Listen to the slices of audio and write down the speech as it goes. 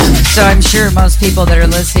So I'm sure most people that are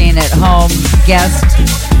listening at home guessed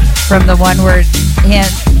from the one-word hint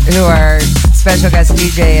who our special guest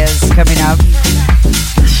DJ is coming up.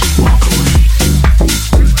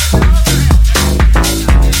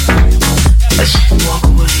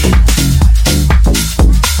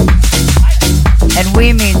 And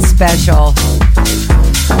we mean special.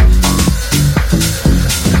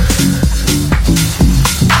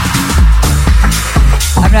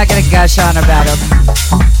 I'm not going to gush on about him.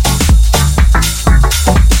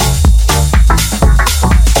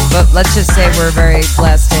 But let's just say we're very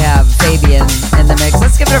blessed to have Fabian in the mix.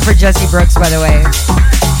 Let's give it up for Jesse Brooks, by the way.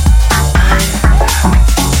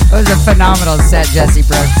 It was a phenomenal set, Jesse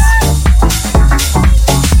Brooks.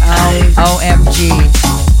 OMG.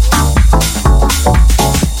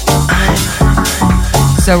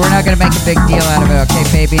 So we're not going to make a big deal out of it, okay,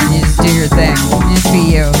 Fabian? You just do your thing. You just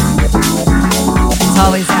be you. It's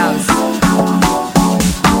Holly's house.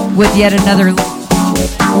 With yet another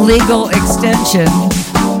legal extension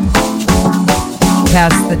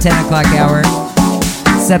past the 10 o'clock hour.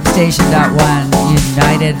 Substation.1,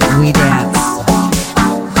 United We Dance.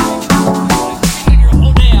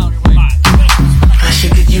 I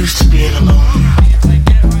should get used to being alone.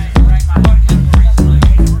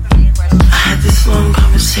 I had this long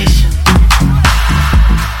conversation.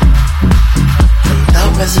 And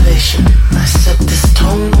without reservation, I set this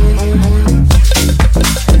tone.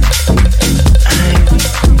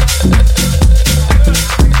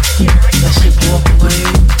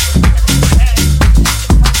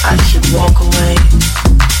 Walk away.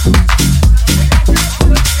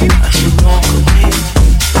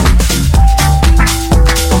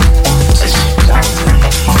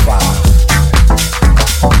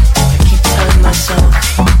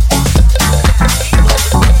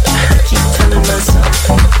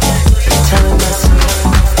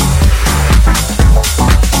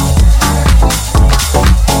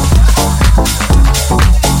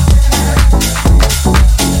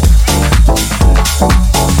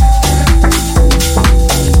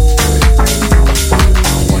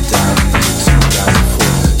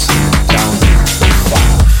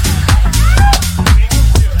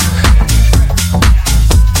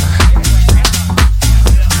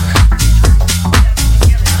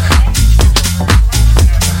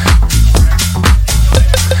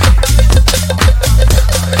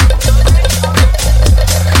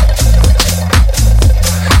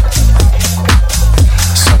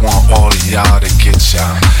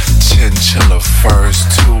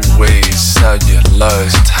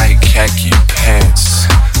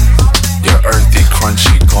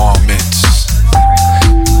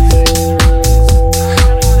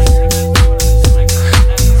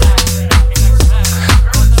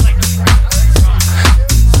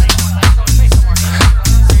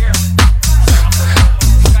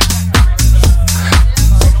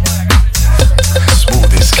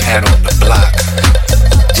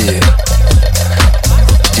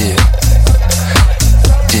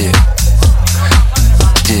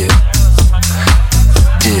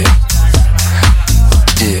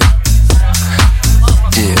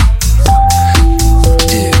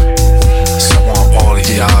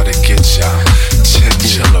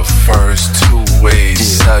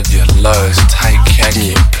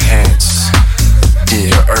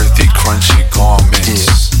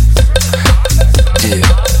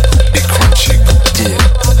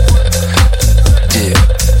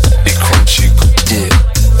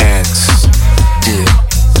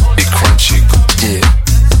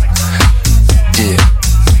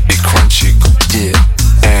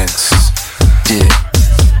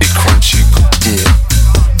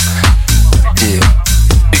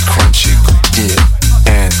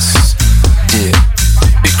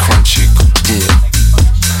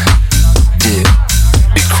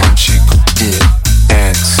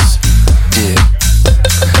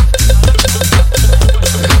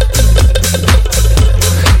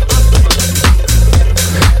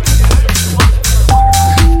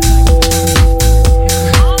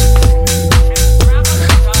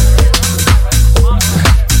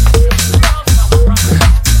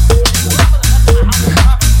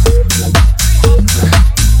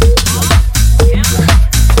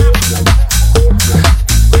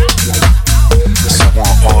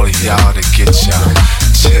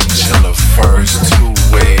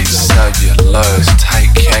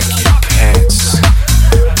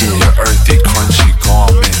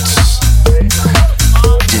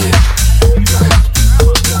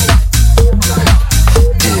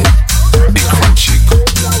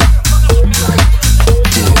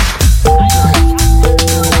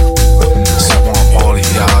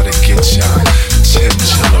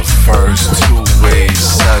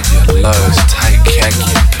 lush, tight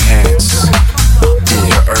khaki pants.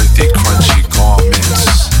 Yeah, earthy, crunchy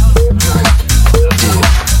garments. Yeah,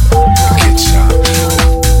 get ya,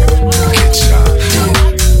 get ya,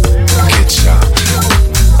 get ya,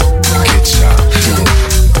 get ya,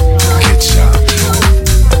 get ya, get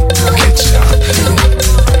ya, get ya,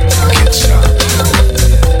 get ya, get ya.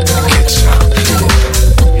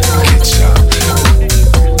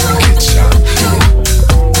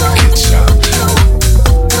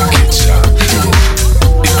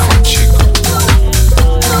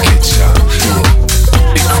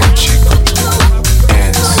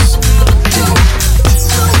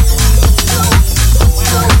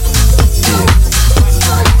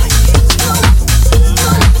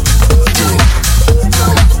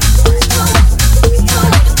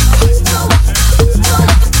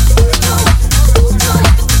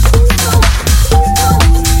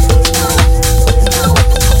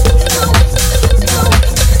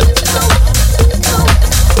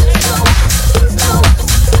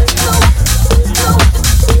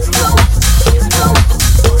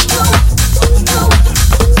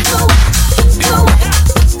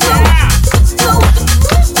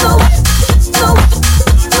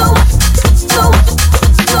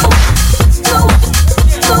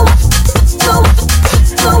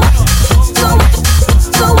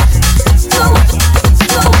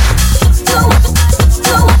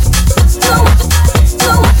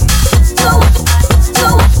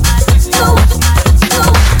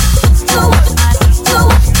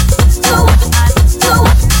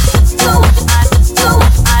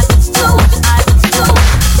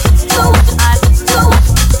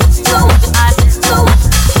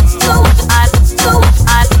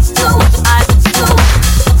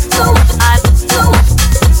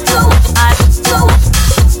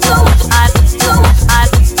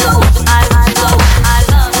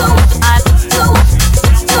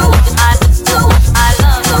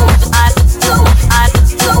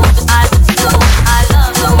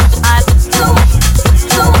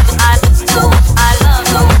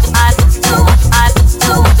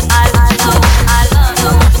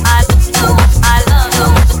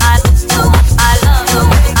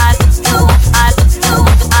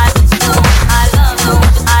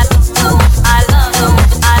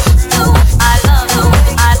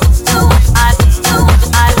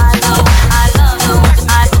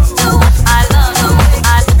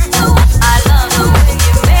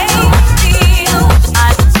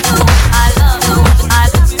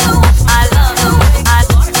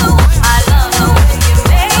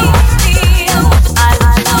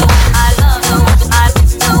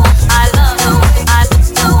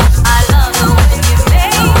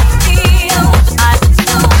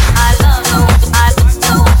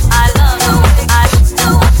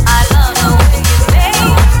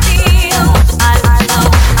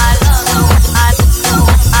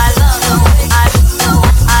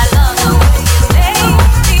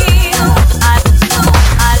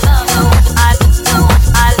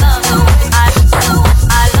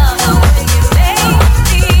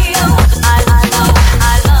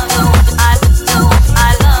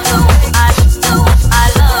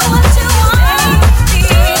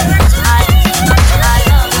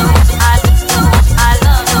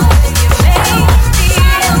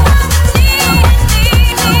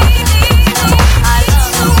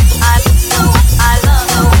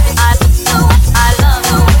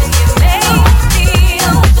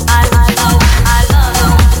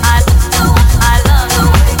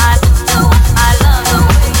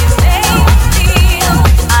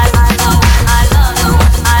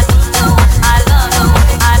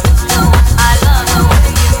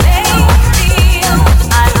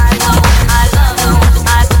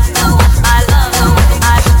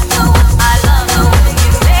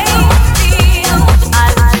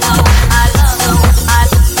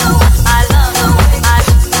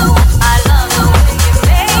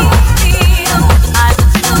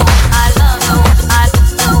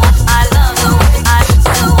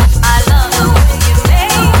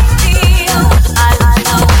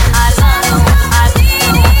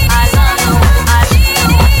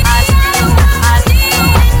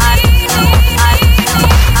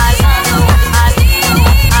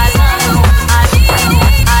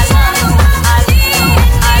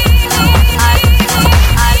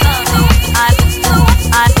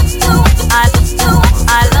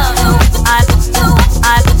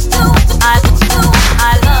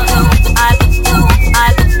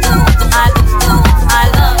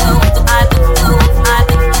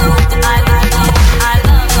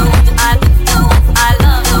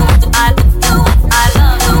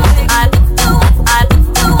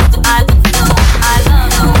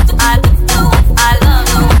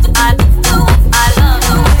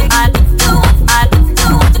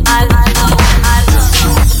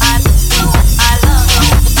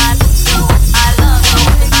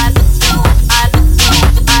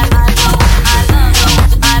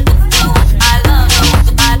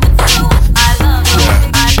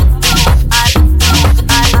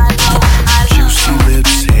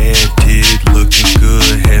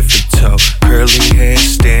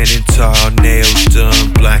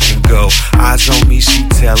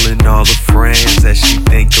 telling all her friends that she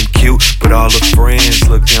think I'm cute, but all her friends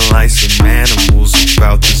looking like some animals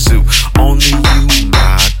about the zoo. Only you,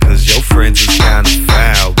 cause your friends is kinda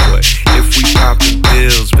foul. But if we poppin'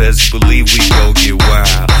 pills, best believe we go get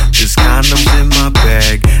wild. There's condoms in my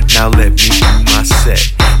bag, now let me do my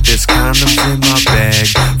set. There's condoms in my bag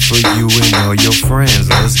for you and all your friends.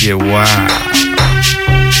 Let's get wild.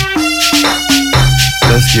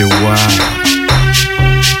 Let's get wild.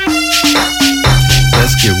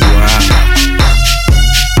 Let's get wild.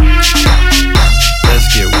 Let's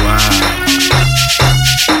get wild.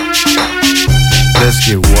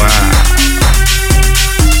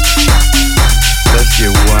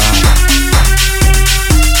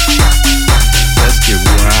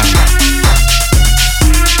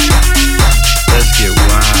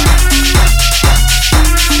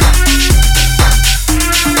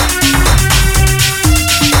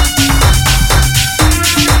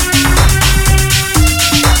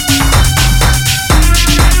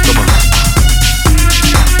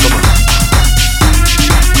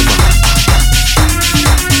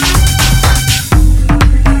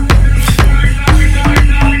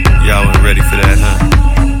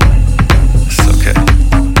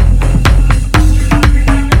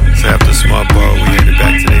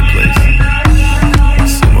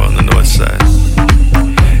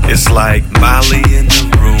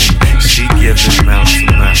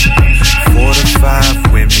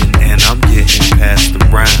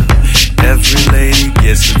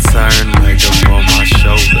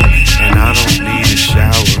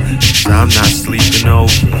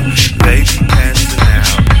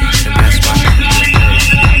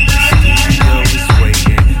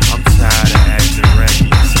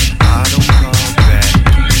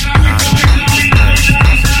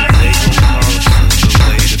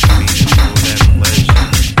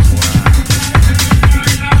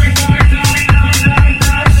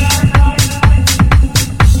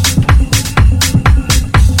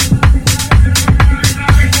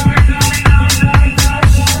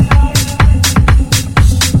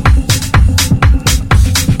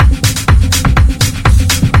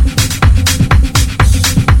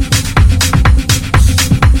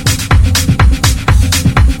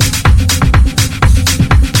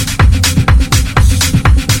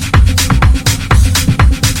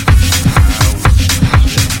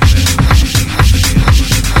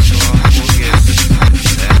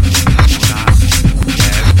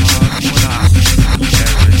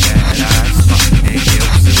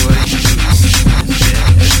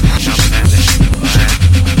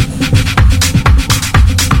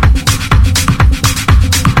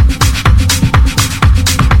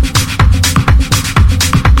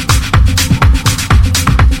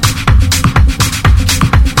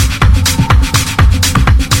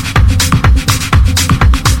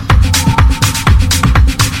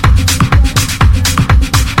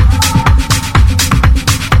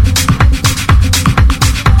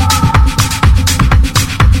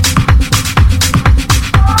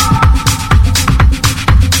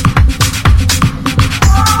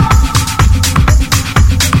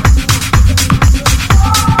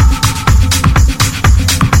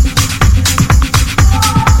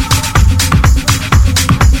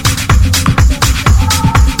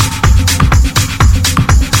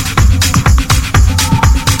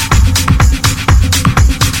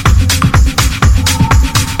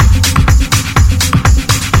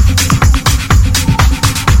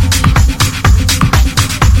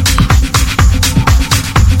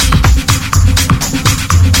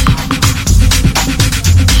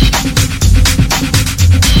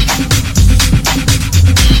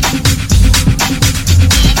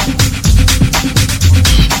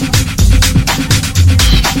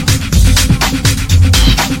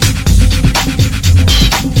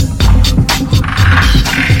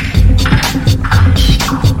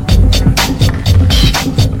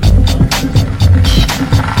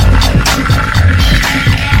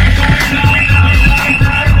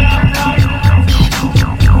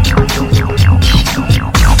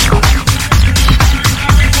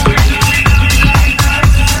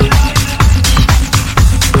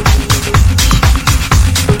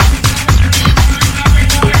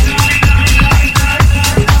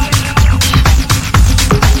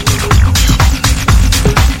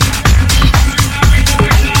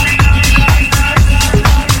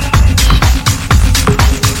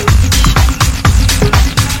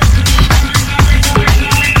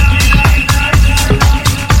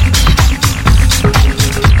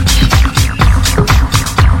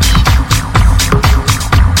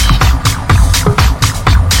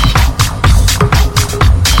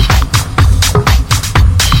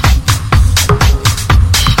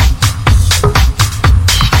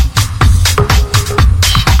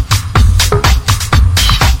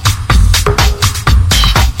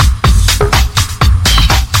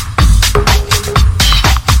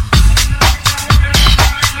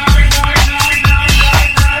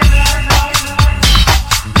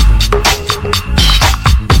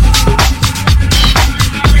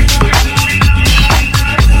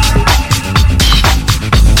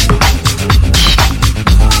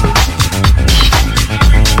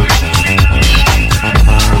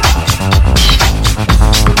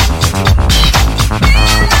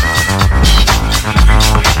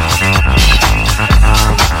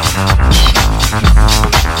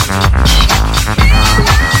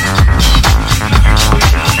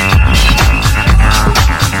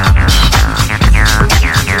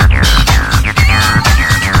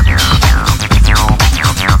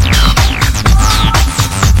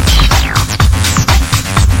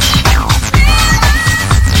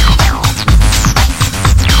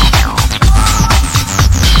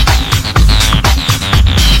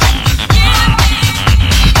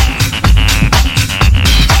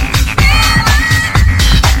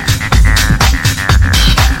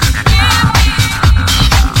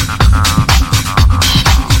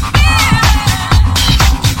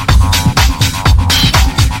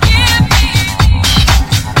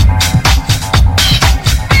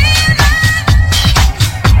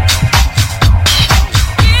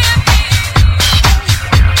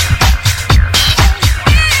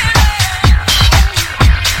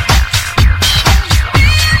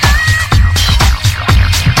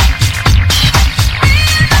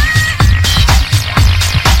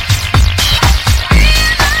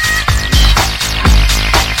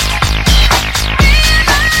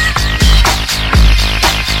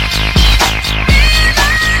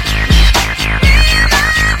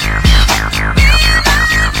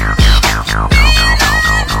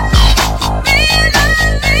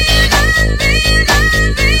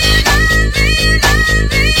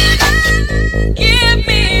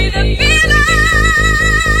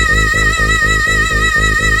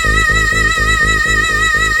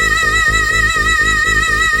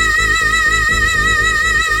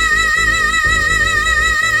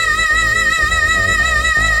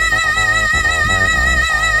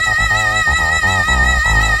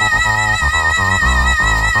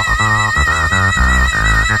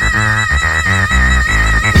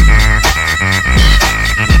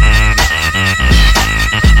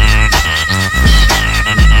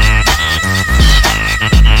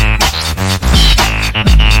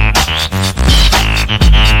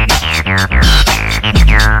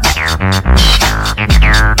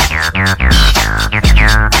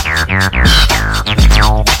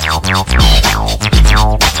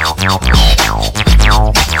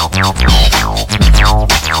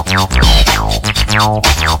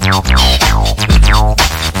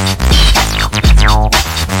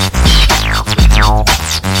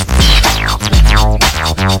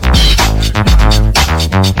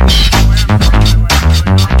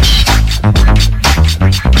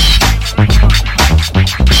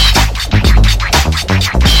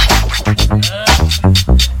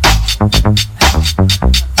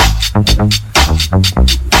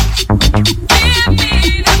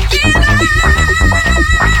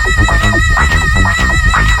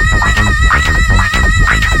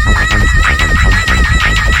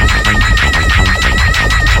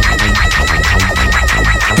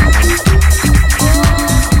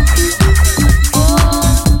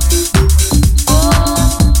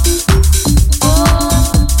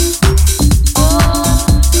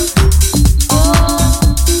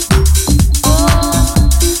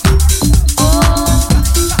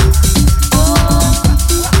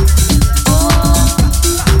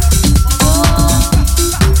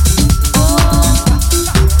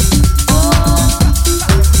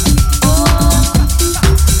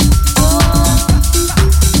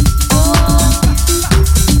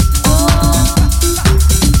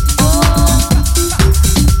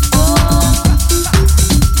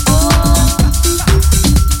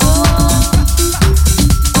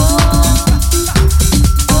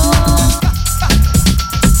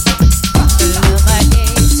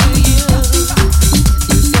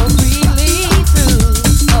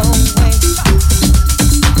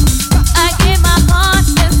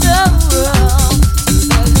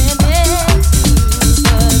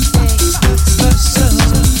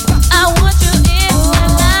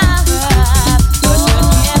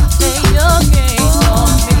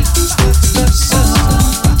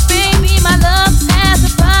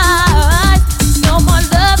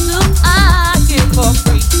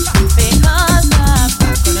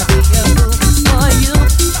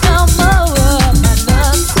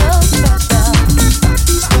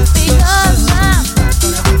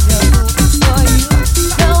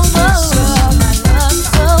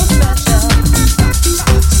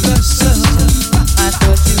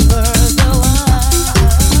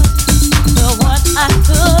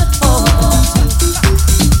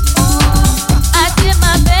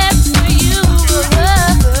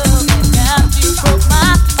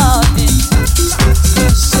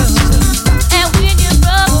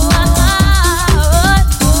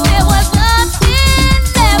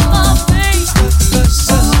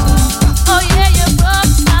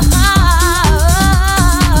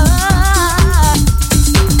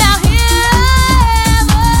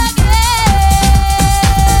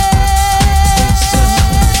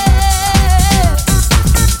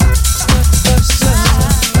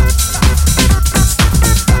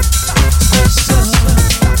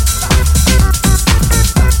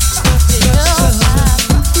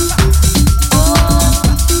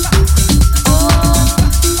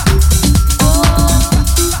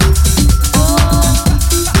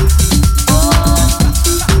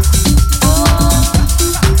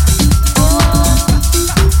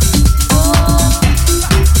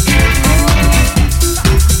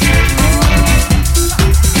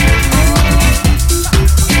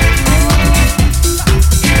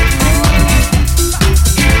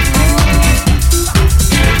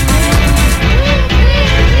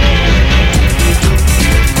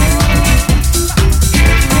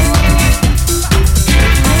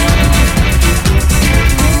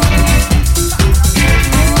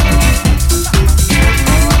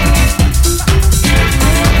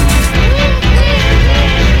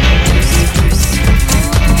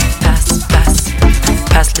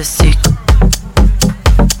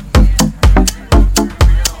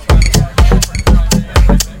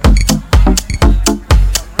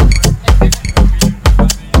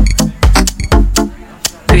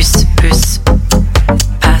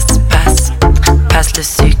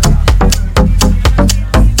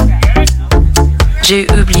 J'ai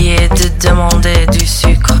oublié de demander du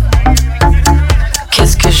sucre.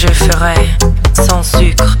 Qu'est-ce que je ferais sans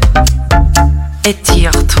sucre?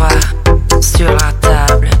 Étire-toi sur la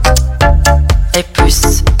table et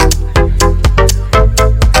pousse.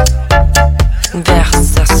 Verse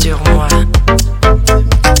ça sur moi.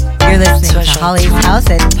 You're listening to Holly's house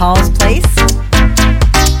at Paul's place.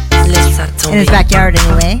 Laisse ça tomber. In his backyard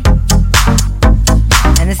anyway.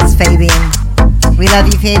 And this is Fabian. We love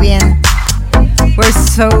you, Fabian. We're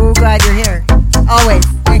so glad you're here. Always.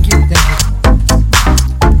 Thank you.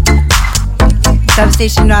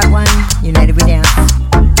 Substation.1, United We Dance.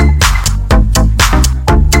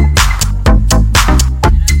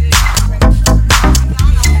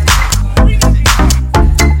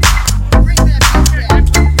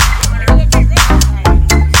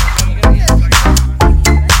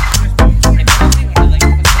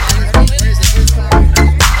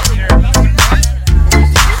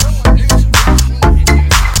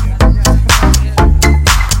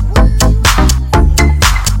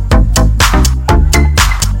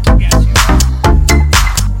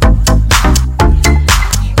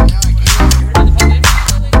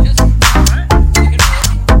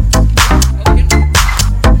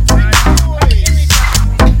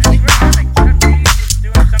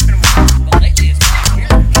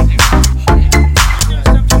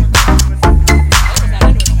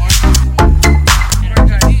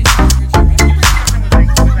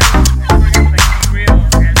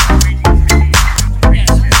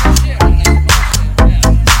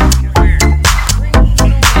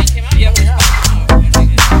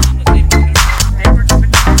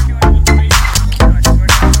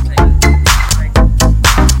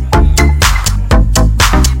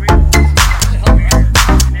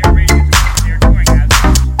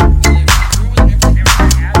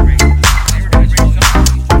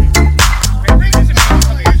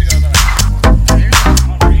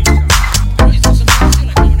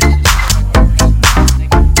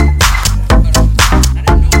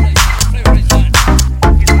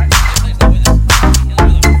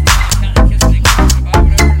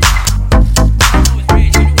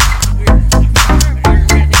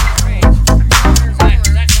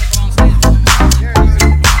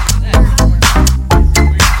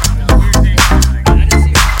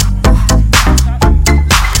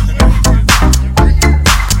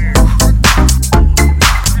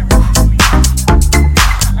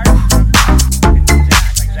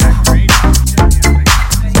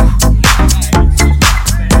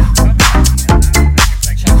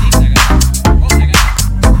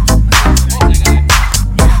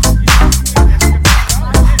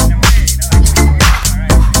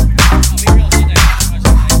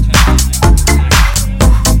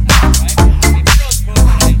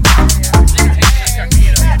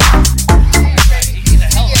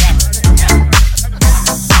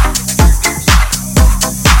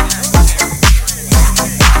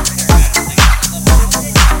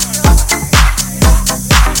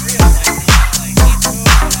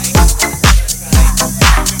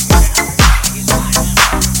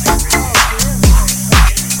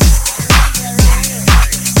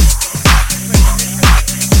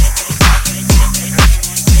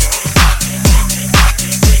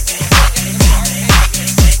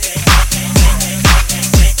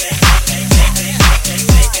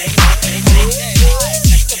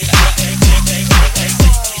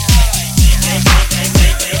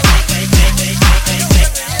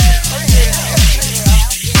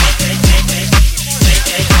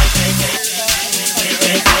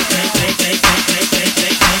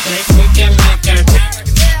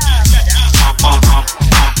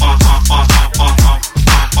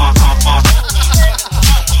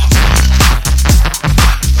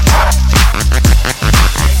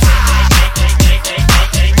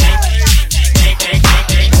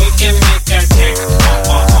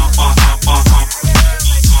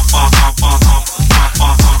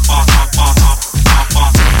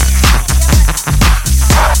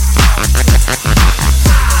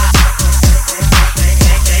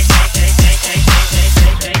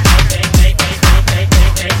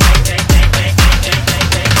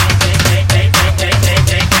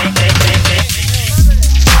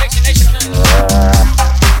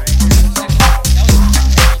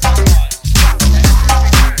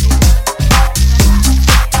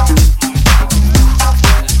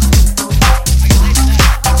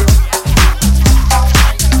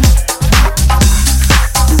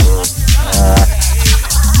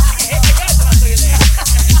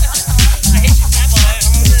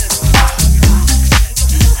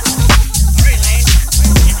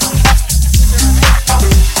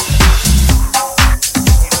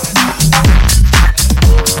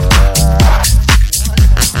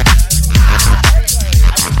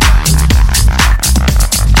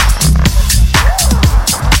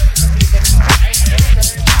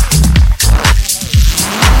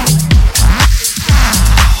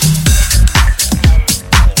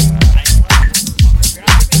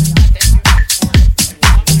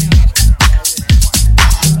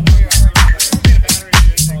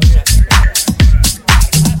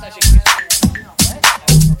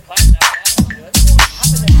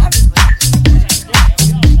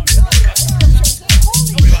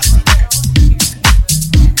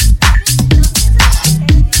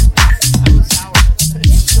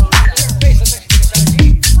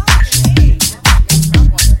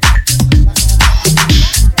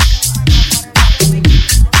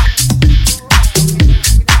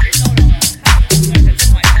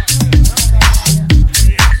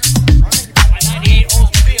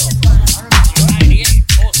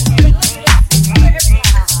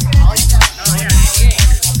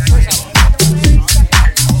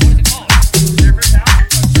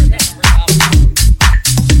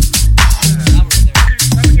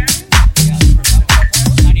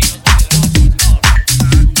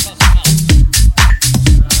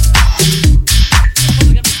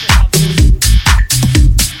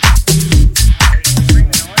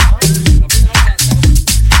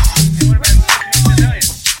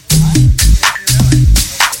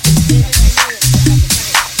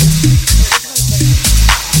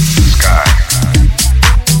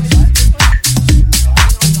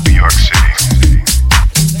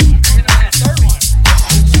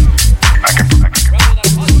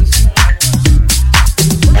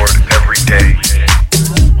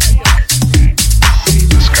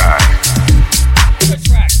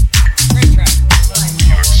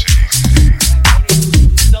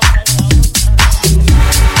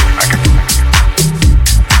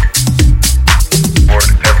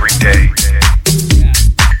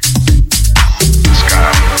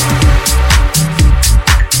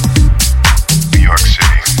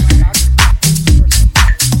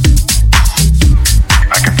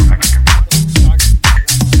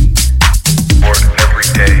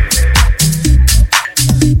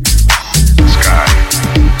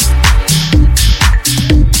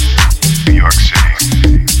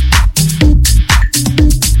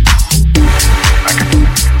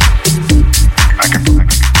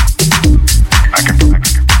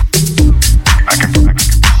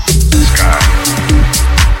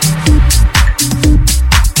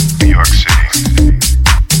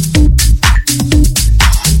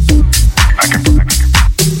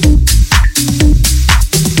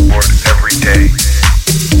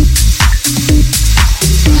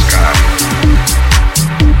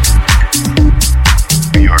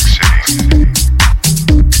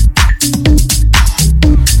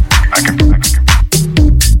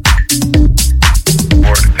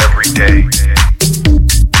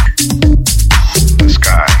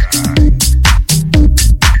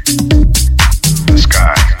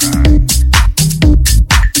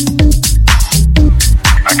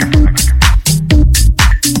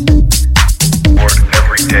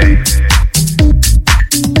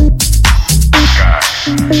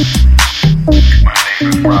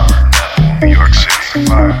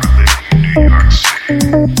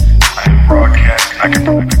 Bored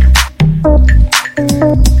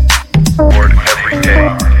every day.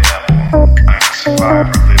 I'm a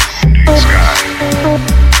survivor living in New York sky.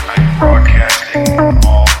 I'm broadcasting from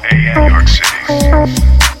all AM New York cities.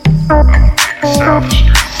 I will make the South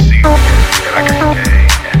Street see every day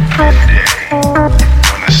and midday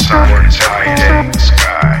when the sun is high in the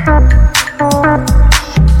sky.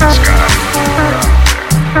 The sky around there.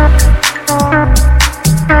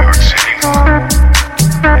 New York City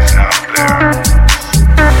is out there.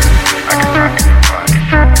 I can rock it if I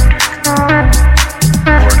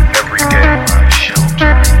board every day by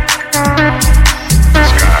shelter. The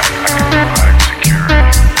sky, I can provide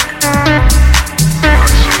security. New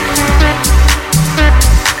York City,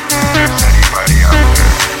 if there's anybody out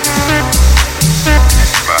there, anybody,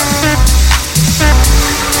 please, sky.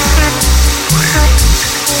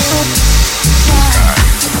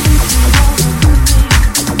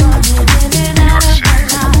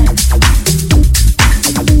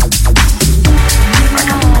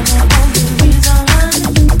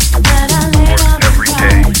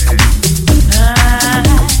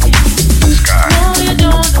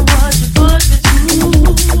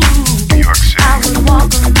 New York City.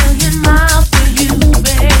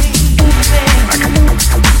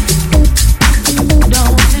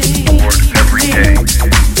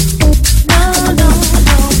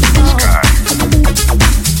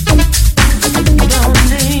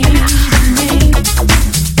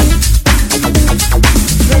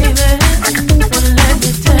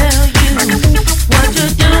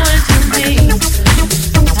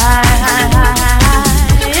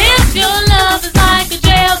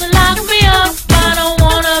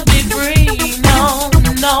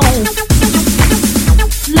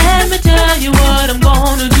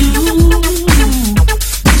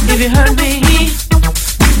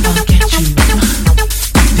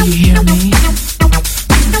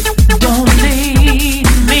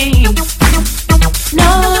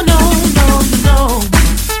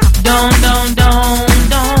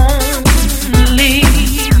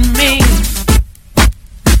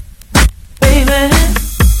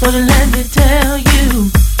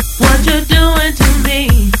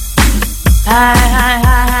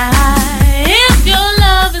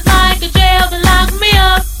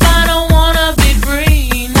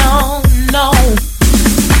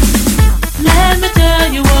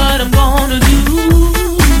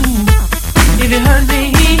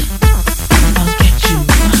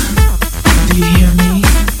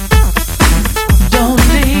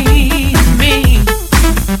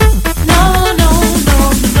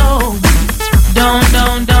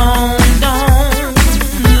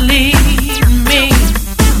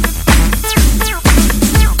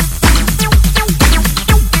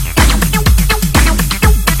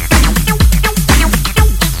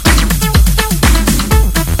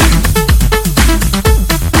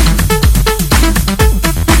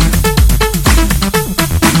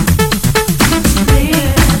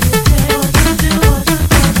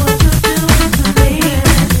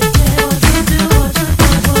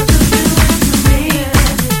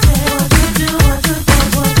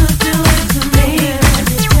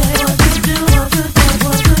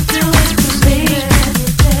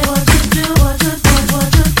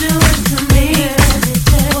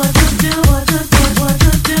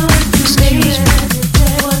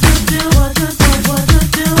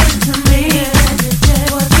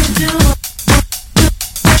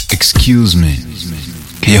 Excuse me,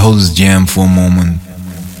 can you hold this jam for a moment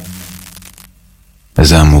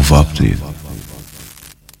as I move up to you?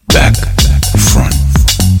 Back, front,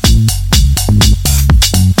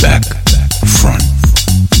 back, front.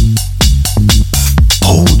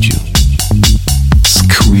 Hold you,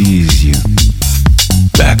 squeeze you,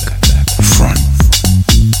 back, front.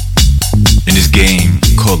 In this game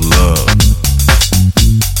called love.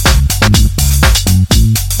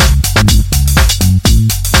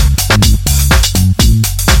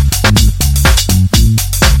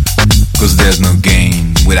 Cause there's no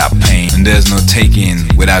gain without pain, and there's no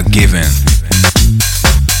taking without giving.